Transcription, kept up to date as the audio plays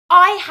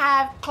I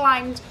have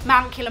climbed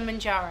Mount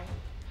Kilimanjaro.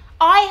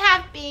 I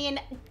have been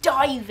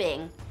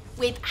diving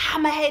with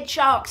hammerhead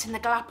sharks in the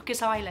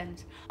Galapagos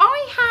Islands.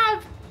 I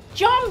have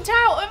jumped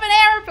out of an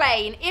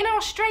aeroplane in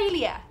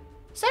Australia.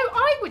 So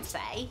I would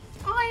say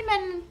I'm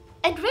an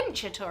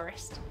adventure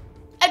tourist.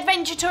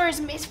 Adventure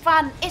tourism is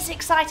fun, it's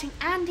exciting,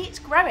 and it's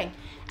growing.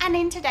 And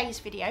in today's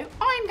video,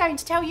 I'm going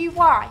to tell you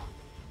why.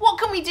 What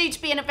can we do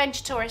to be an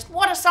adventure tourist?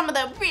 What are some of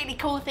the really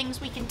cool things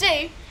we can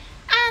do?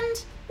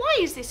 And why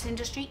is this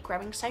industry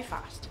growing so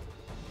fast?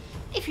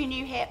 If you're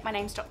new here, my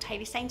name's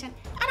drhayleystainton, and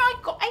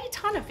I've got a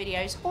ton of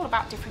videos all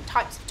about different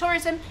types of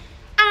tourism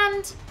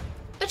and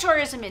the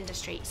tourism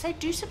industry. So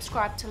do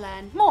subscribe to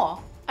learn more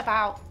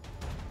about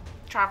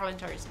travel and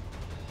tourism.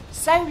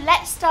 So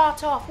let's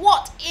start off.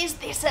 What is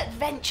this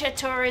adventure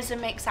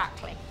tourism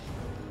exactly?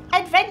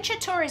 Adventure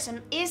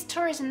tourism is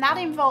tourism that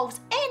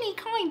involves any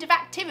kind of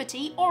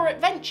activity or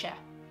adventure.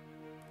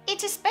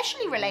 It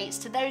especially relates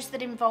to those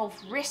that involve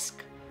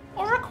risk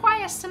or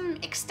require some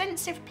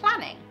extensive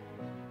planning.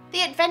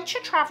 The Adventure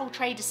Travel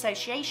Trade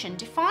Association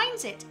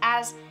defines it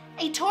as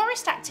a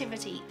tourist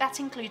activity that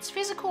includes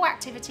physical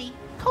activity,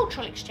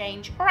 cultural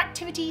exchange, or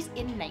activities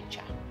in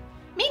nature.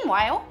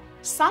 Meanwhile,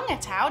 Sung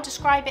et al.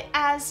 Describe it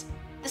as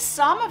the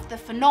sum of the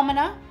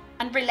phenomena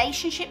and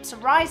relationships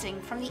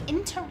arising from the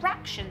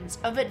interactions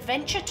of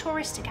adventure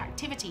touristic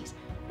activities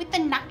with the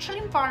natural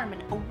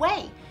environment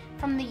away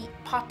from the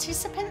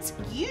participants'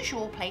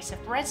 usual place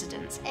of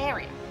residence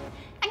area,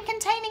 and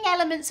containing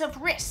elements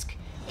of risk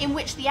in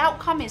which the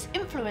outcome is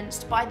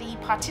influenced by the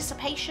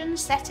participation,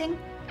 setting,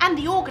 and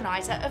the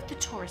organiser of the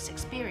tourist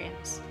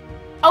experience.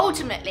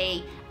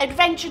 Ultimately,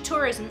 adventure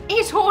tourism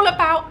is all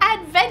about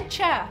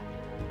adventure.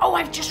 Oh,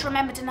 I've just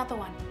remembered another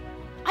one.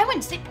 I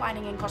went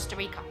ziplining in Costa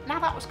Rica. Now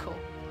that was cool.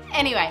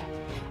 Anyway,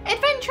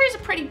 adventure is a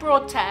pretty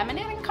broad term and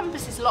it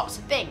encompasses lots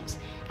of things.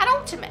 And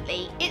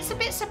ultimately, it's a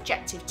bit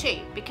subjective too,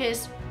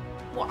 because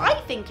what I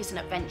think is an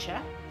adventure,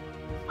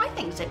 I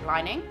think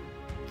ziplining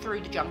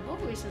through the jungle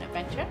is an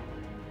adventure.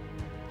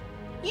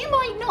 You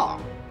might not.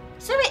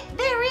 So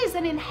there is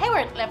an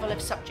inherent level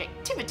of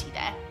subjectivity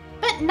there,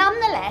 but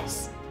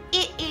nonetheless,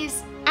 it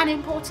is an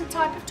important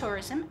type of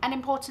tourism, an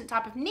important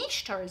type of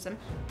niche tourism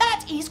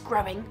that is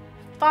growing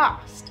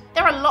fast.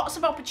 There are lots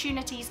of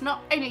opportunities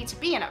not only to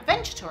be an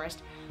adventure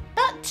tourist,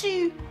 but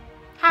to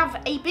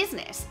have a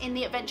business in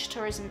the adventure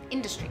tourism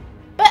industry.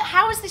 But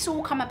how has this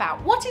all come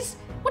about? What is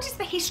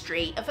the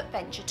history of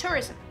adventure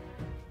tourism?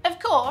 Of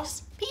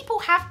course, people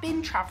have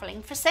been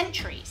travelling for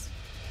centuries.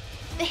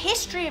 The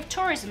history of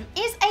tourism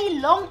is a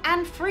long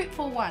and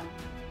fruitful one.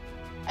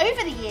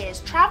 Over the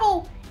years,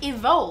 travel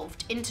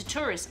evolved into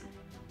tourism,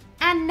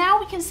 and now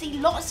we can see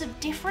lots of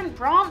different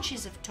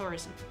branches of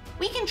tourism.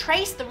 We can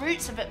trace the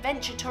roots of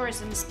adventure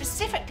tourism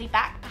specifically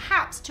back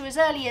perhaps to as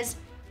early as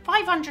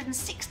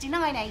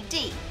 569 AD,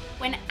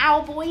 when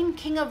Alboin,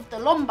 king of the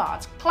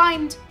Lombards,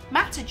 climbed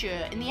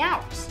Matterhorn in the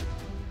Alps.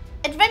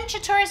 Adventure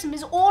tourism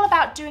is all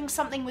about doing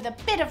something with a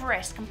bit of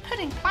risk and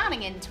putting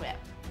planning into it.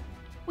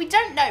 We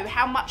don't know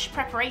how much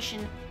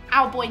preparation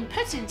Alboin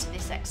put into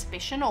this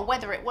exhibition or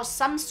whether it was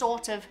some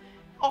sort of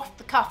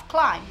off-the-cuff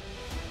climb,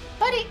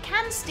 but it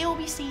can still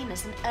be seen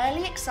as an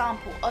early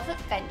example of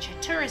adventure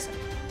tourism.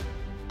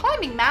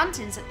 Climbing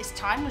mountains at this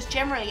time was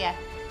generally a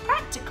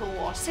practical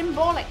or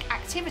symbolic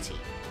activity.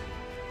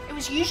 It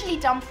was usually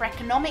done for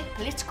economic,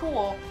 political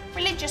or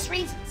religious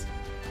reasons.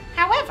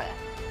 However,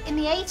 in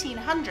the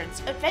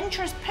 1800s,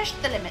 adventurers pushed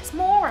the limits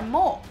more and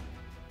more.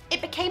 It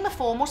became a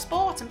formal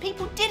sport and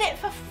people did it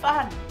for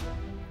fun.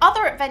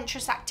 Other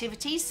adventurous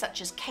activities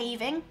such as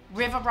caving,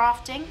 river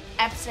rafting,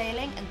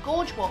 abseiling and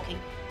gorge walking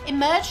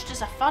emerged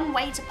as a fun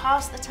way to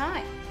pass the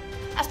time.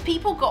 As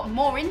people got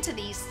more into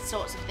these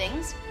sorts of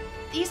things,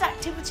 these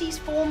activities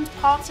formed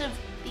part of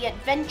the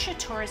adventure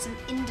tourism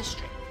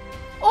industry.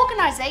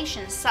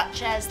 Organisations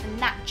such as the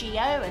Nat Geo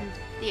and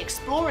the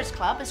Explorers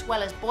Club, as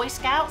well as Boy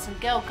Scouts and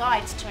Girl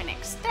Guides to an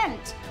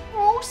extent,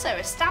 were also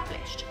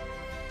established.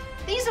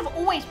 These have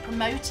always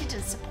promoted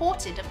and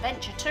supported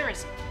adventure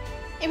tourism.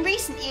 In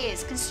recent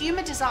years,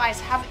 consumer desires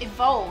have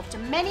evolved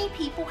and many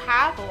people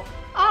have or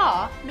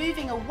are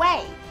moving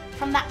away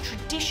from that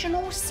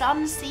traditional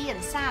sun, sea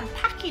and sand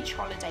package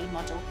holiday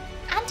model,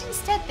 and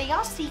instead they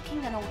are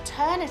seeking an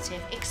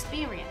alternative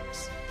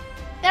experience.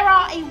 There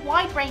are a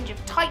wide range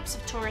of types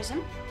of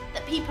tourism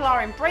that people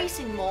are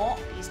embracing more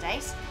these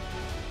days,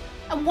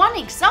 and one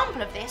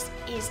example of this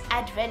is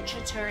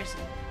adventure tourism.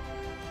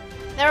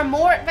 There are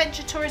more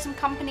adventure tourism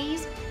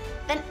companies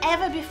than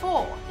ever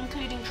before,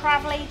 including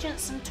travel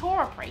agents and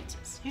tour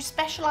operators who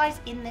specialise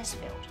in this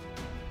field.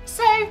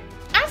 So,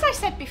 as I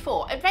said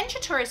before, adventure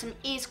tourism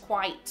is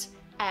quite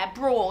a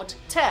broad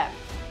term,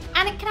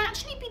 and it can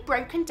actually be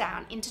broken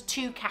down into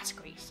two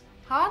categories,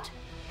 hard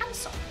and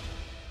soft.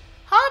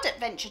 Hard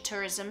adventure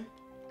tourism,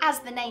 as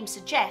the name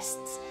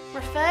suggests,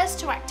 refers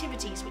to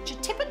activities which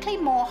are typically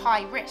more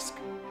high risk.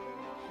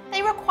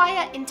 They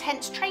require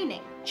intense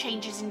training,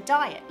 changes in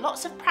diet,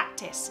 lots of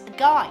practice, a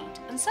guide,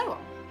 and so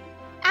on.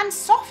 And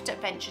soft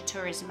adventure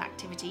tourism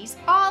activities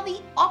are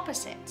the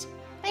opposite.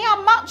 They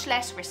are much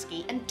less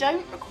risky and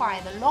don't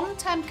require the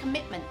long-term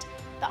commitment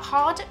that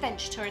hard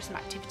adventure tourism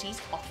activities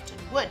often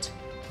would.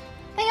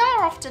 They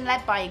are often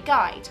led by a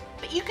guide,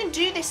 but you can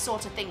do this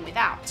sort of thing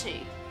without too.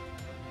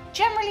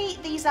 Generally,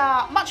 these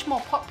are much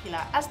more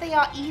popular as they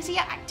are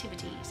easier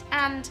activities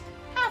and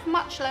have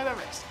much lower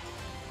risk.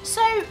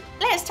 So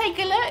let's take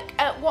a look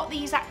at what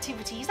these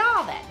activities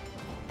are then.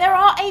 There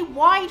are a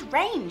wide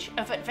range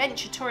of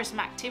adventure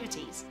tourism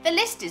activities. The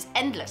list is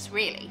endless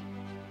really,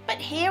 but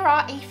here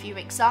are a few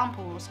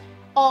examples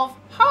of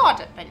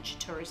hard adventure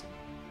tourism.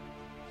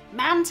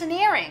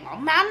 Mountaineering or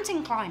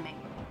mountain climbing,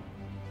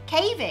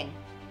 caving,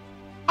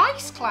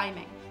 ice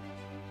climbing,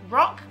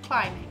 rock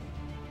climbing,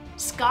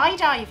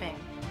 skydiving,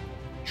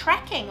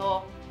 trekking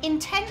or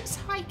intense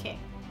hiking,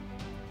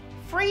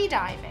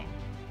 freediving,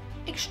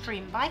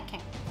 extreme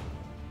biking.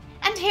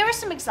 And here are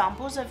some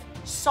examples of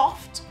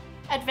soft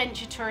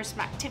adventure tourism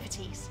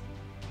activities.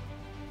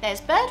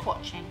 There's bird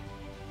watching,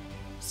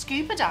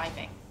 scuba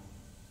diving,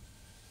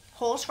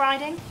 horse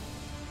riding,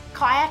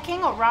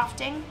 kayaking or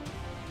rafting,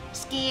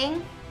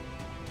 skiing,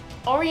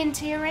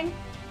 orienteering,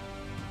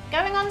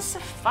 going on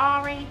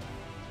safari,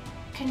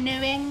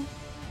 canoeing,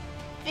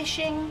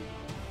 fishing,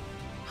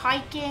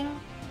 hiking,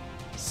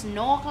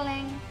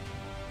 snorkeling,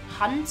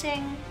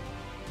 hunting,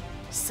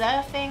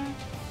 surfing,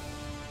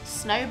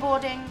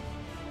 snowboarding,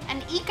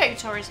 and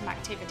ecotourism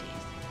activities.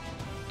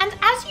 And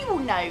as you will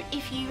know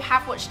if you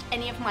have watched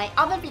any of my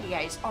other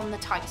videos on the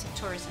types of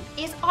tourism,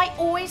 is I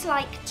always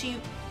like to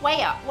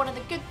weigh up what are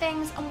the good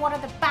things and what are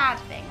the bad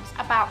things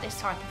about this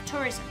type of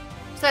tourism.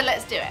 So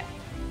let's do it.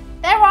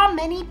 There are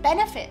many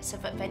benefits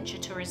of adventure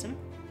tourism.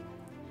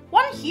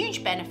 One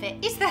huge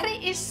benefit is that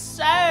it is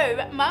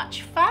so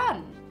much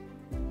fun.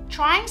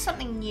 Trying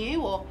something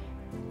new or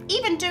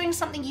even doing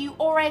something you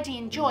already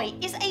enjoy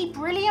is a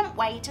brilliant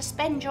way to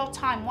spend your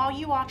time while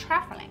you are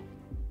traveling.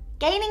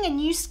 Gaining a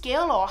new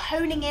skill or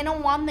honing in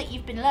on one that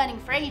you've been learning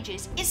for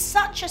ages is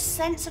such a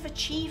sense of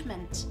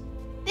achievement.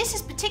 This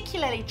is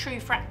particularly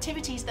true for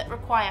activities that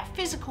require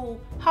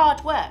physical,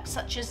 hard work,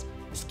 such as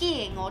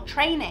skiing or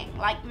training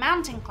like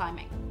mountain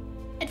climbing.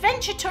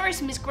 Adventure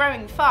tourism is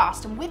growing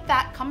fast, and with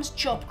that comes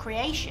job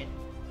creation.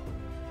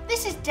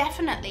 This is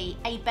definitely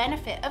a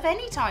benefit of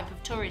any type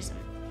of tourism.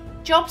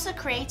 Jobs are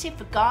created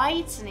for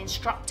guides and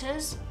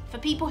instructors, for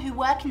people who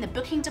work in the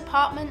booking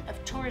department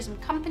of tourism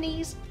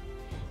companies,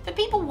 for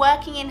people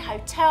working in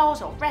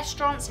hotels or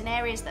restaurants in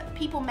areas that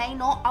people may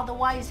not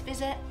otherwise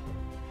visit.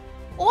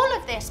 All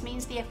of this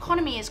means the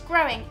economy is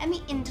growing and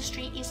the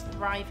industry is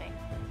thriving,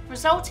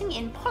 resulting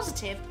in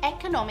positive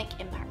economic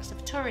impacts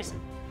of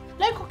tourism.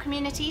 Local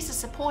communities are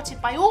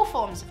supported by all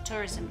forms of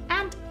tourism,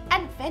 and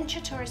adventure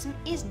tourism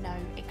is no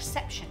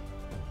exception.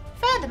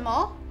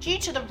 Furthermore, due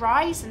to the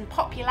rise and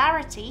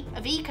popularity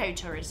of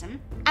ecotourism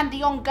and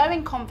the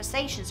ongoing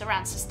conversations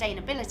around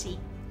sustainability,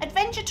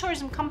 adventure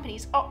tourism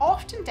companies are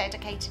often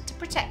dedicated to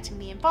protecting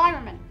the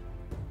environment.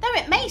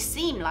 Though it may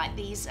seem like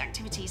these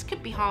activities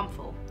could be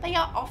harmful, they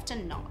are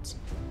often not.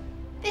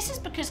 This is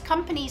because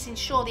companies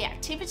ensure the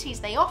activities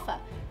they offer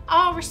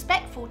are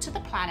respectful to the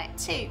planet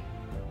too.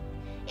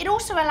 It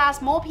also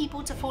allows more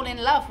people to fall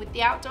in love with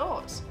the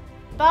outdoors.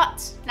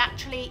 But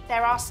naturally,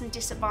 there are some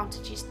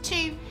disadvantages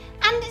too,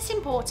 and it's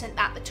important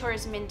that the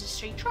tourism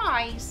industry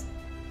tries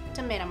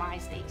to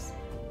minimise these.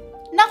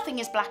 Nothing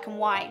is black and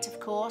white, of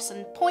course,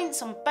 and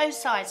points on both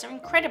sides are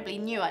incredibly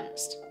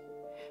nuanced.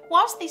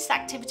 Whilst these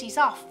activities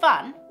are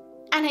fun,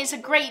 and it's a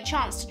great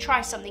chance to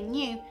try something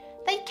new,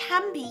 they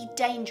can be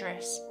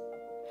dangerous.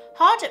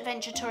 Hard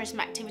adventure tourism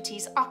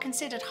activities are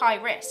considered high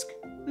risk.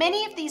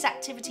 Many of these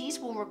activities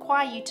will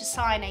require you to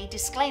sign a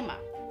disclaimer,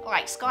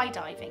 like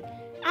skydiving,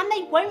 and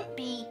they won't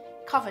be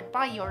covered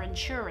by your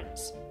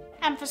insurance.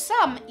 And for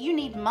some, you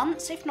need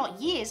months, if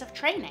not years, of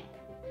training.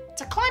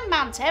 To climb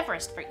Mount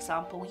Everest, for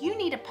example, you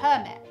need a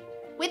permit.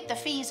 With the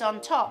fees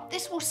on top,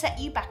 this will set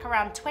you back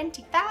around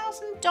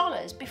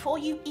 $20,000 before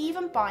you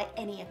even buy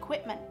any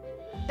equipment.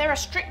 There are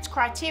strict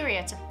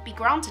criteria to be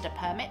granted a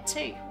permit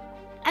too.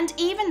 And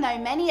even though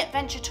many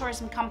adventure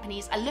tourism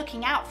companies are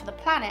looking out for the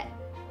planet,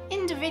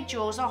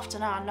 individuals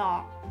often are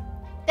not.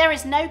 There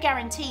is no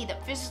guarantee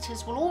that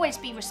visitors will always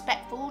be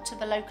respectful to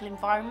the local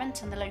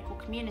environment and the local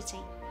community.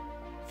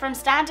 From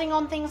standing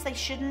on things they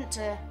shouldn't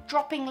to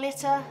dropping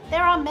litter,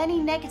 there are many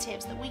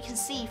negatives that we can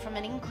see from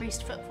an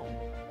increased footfall.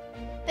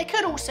 There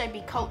could also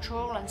be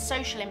cultural and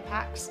social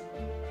impacts.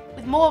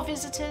 With more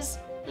visitors,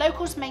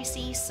 locals may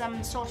see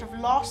some sort of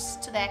loss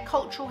to their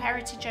cultural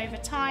heritage over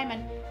time,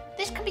 and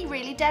this can be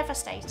really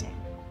devastating.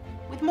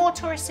 With more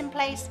tourists in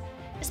place,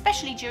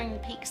 especially during the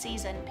peak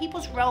season,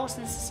 people's roles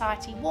in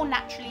society will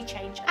naturally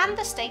change and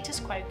the status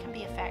quo can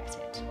be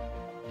affected.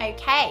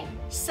 Okay,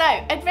 so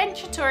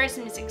adventure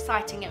tourism is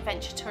exciting,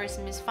 adventure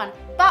tourism is fun,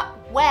 but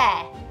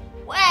where?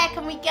 Where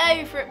can we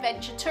go for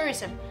adventure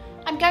tourism?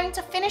 I'm going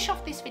to finish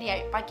off this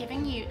video by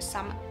giving you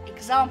some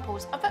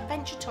examples of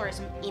adventure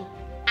tourism in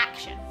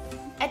action.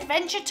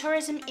 Adventure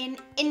tourism in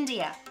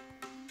India.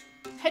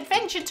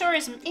 Adventure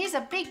tourism is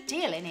a big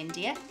deal in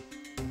India.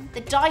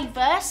 The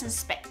diverse and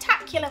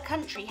spectacular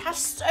country has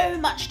so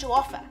much to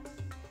offer.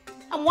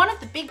 and one of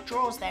the big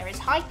draws there is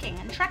hiking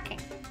and trekking.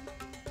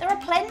 There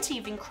are plenty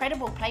of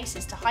incredible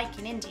places to hike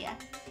in India.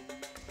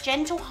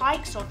 Gentle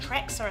hikes or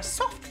treks are a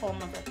soft form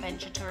of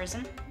adventure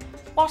tourism,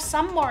 while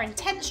some more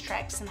intense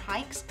treks and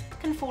hikes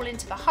can fall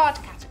into the hard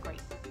category.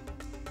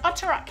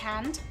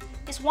 Uttarakhand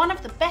is one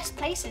of the best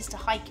places to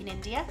hike in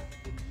India.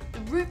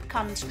 The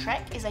Rupkund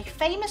trek is a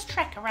famous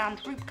trek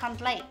around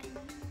Rupkund Lake,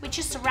 which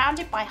is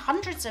surrounded by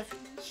hundreds of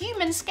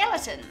human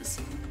skeletons.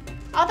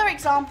 Other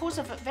examples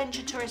of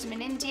adventure tourism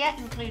in India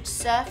include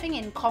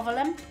surfing in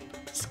Kovalam,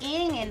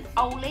 skiing in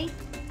Oli,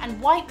 and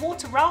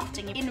whitewater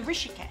rafting in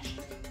Rishikesh.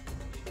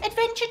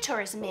 Adventure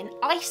tourism in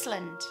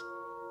Iceland.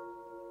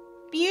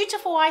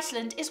 Beautiful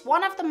Iceland is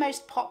one of the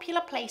most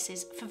popular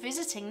places for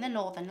visiting the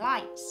Northern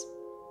Lights.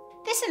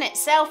 This in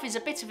itself is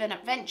a bit of an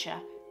adventure,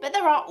 but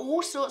there are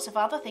all sorts of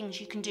other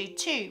things you can do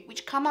too,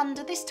 which come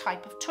under this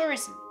type of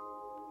tourism.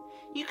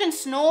 You can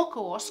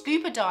snorkel or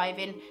scuba dive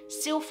in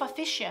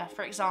Silfrafjörður,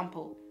 for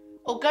example,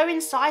 or go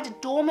inside a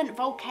dormant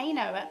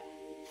volcano at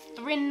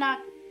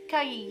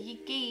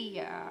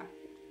Drhayleystainton.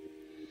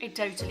 I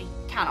totally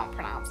cannot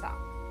pronounce that.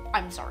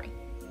 I'm sorry.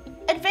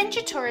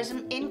 Adventure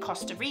tourism in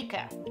Costa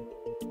Rica.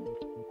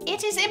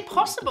 It is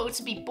impossible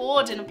to be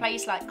bored in a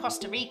place like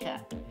Costa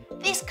Rica.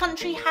 This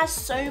country has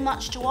so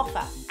much to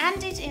offer,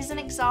 and it is an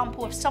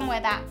example of somewhere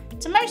that,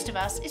 to most of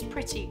us, is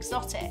pretty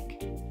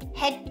exotic.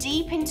 Head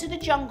deep into the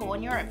jungle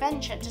on your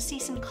adventure to see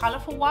some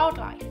colourful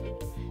wildlife.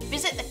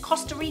 Visit the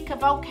Costa Rica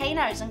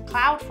volcanoes and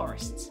cloud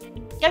forests.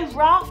 Go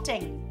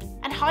rafting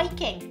and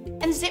hiking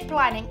and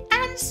ziplining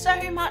and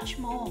so much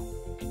more.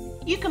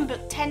 You can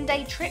book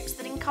 10-day trips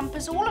that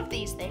encompass all of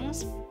these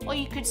things, or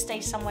you could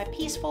stay somewhere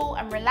peaceful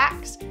and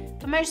relax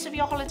for most of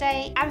your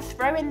holiday and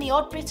throw in the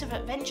odd bit of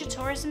adventure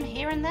tourism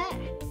here and there.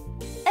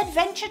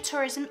 Adventure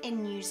tourism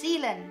in New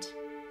Zealand.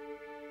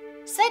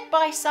 Said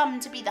by some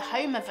to be the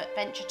home of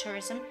adventure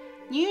tourism,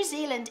 New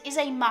Zealand is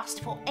a must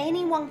for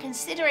anyone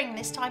considering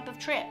this type of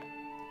trip.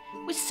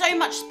 With so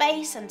much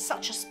space and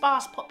such a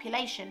sparse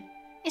population,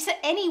 is it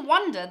any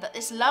wonder that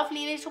this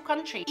lovely little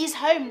country is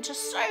home to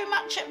so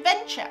much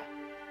adventure?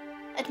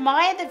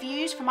 Admire the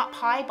views from up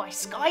high by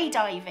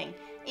skydiving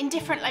in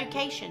different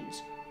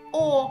locations,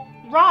 or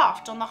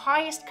raft on the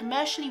highest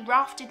commercially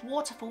rafted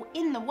waterfall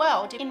in the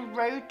world in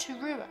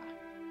Rotorua.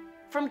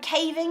 From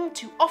caving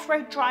to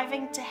off-road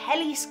driving to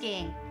heli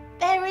skiing,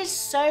 there is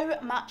so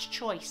much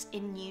choice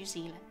in New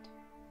Zealand.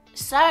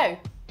 So,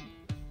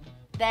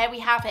 there we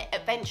have it.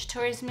 Adventure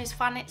tourism is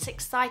fun, it's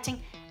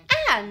exciting,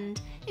 and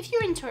if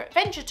you're into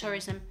adventure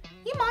tourism,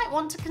 you might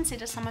want to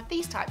consider some of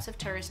these types of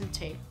tourism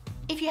too.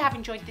 If you have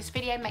enjoyed this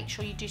video, make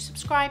sure you do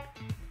subscribe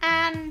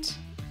and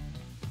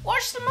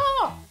watch some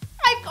more.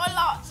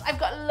 I've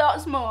got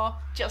lots more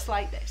just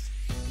like this.